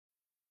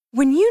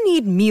When you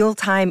need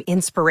mealtime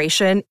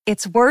inspiration,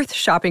 it's worth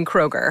shopping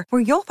Kroger,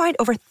 where you'll find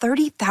over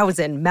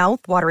 30,000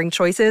 mouth-watering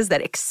choices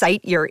that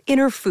excite your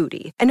inner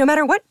foodie. And no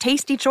matter what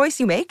tasty choice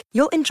you make,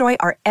 you'll enjoy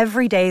our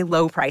everyday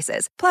low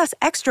prices, plus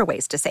extra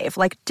ways to save,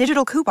 like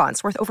digital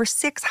coupons worth over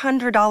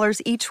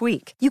 $600 each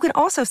week. You can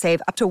also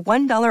save up to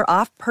 $1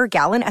 off per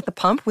gallon at the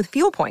pump with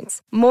fuel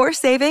points. More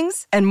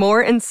savings and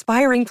more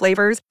inspiring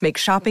flavors make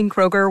shopping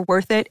Kroger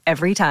worth it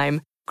every time.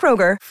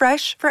 Kroger,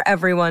 fresh for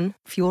everyone.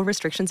 Fuel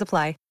restrictions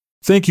apply.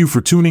 Thank you for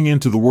tuning in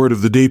to the Word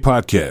of the Day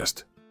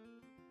podcast.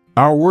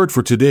 Our word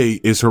for today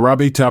is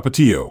Jarabe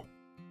tapatío.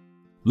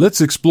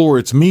 Let's explore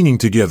its meaning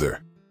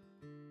together.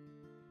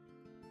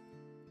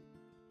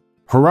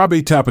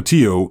 Jarabe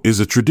tapatío is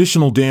a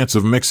traditional dance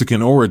of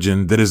Mexican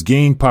origin that has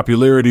gained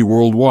popularity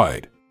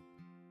worldwide.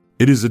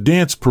 It is a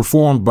dance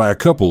performed by a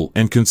couple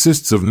and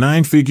consists of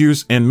 9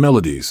 figures and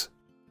melodies.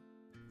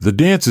 The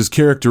dance is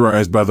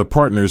characterized by the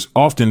partners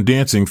often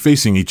dancing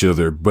facing each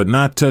other but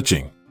not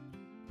touching.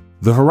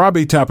 The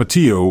Jarabe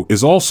tapatío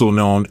is also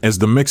known as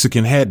the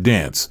Mexican hat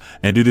dance,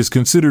 and it is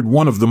considered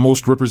one of the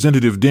most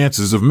representative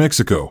dances of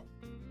Mexico.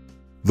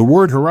 The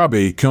word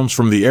jarabe comes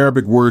from the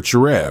Arabic word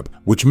sharab,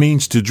 which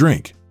means to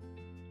drink.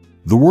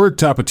 The word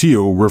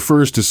tapatío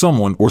refers to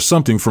someone or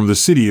something from the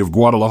city of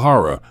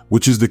Guadalajara,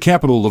 which is the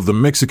capital of the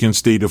Mexican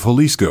state of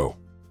Jalisco.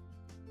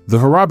 The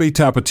Jarabe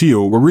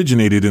tapatío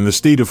originated in the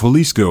state of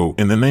Jalisco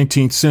in the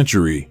 19th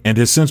century and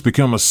has since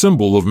become a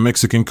symbol of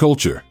Mexican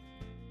culture.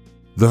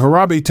 The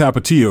Jarabe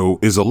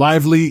tapatío is a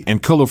lively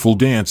and colorful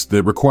dance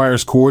that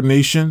requires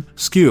coordination,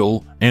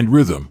 skill, and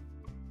rhythm.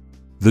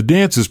 The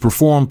dance is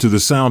performed to the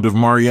sound of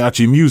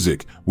mariachi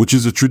music, which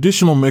is a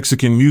traditional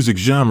Mexican music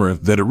genre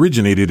that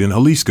originated in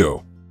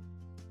Jalisco.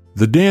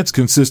 The dance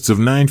consists of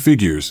 9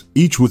 figures,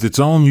 each with its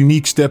own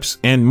unique steps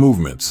and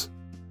movements.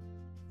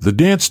 The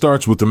dance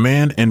starts with the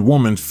man and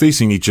woman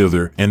facing each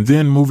other and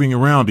then moving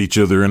around each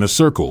other in a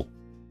circle.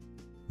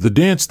 The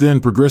dance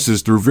then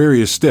progresses through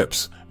various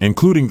steps,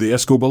 including the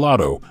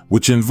escobalado,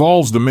 which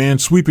involves the man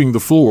sweeping the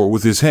floor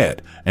with his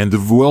hat, and the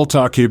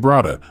vuelta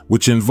quebrada,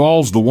 which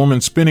involves the woman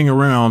spinning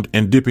around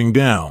and dipping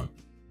down.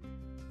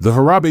 The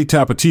Jarabe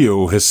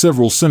tapatío has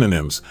several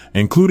synonyms,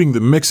 including the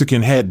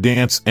Mexican hat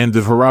dance and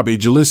the Jarabe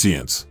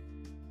Jalisciense.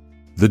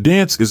 The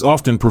dance is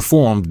often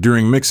performed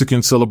during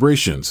Mexican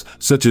celebrations,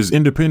 such as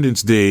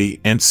Independence Day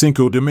and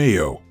Cinco de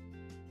Mayo.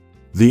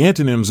 The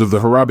antonyms of the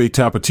Jarabe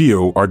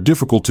tapatío are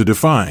difficult to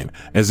define,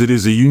 as it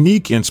is a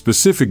unique and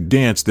specific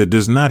dance that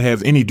does not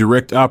have any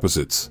direct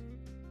opposites.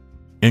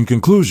 In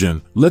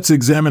conclusion, let's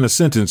examine a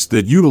sentence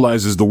that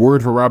utilizes the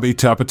word Jarabe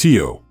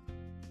tapatío.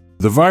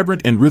 The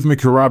vibrant and rhythmic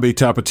Jarabe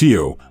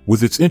tapatío,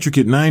 with its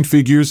intricate 9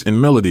 figures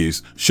and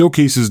melodies,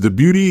 showcases the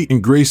beauty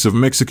and grace of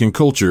Mexican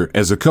culture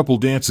as a couple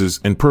dances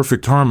in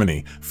perfect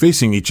harmony,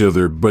 facing each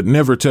other but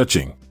never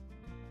touching.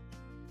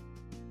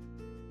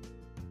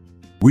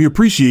 We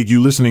appreciate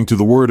you listening to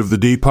the Word of the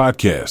Day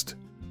podcast.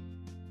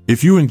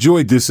 If you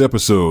enjoyed this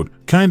episode,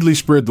 kindly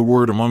spread the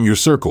word among your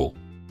circle.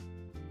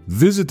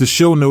 Visit the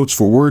show notes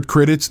for word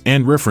credits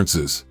and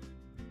references.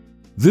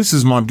 This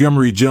is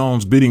Montgomery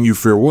Jones bidding you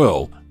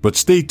farewell, but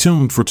stay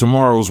tuned for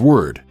tomorrow's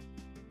word.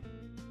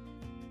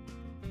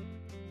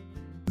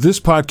 This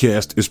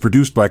podcast is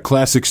produced by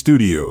Classic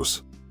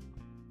Studios.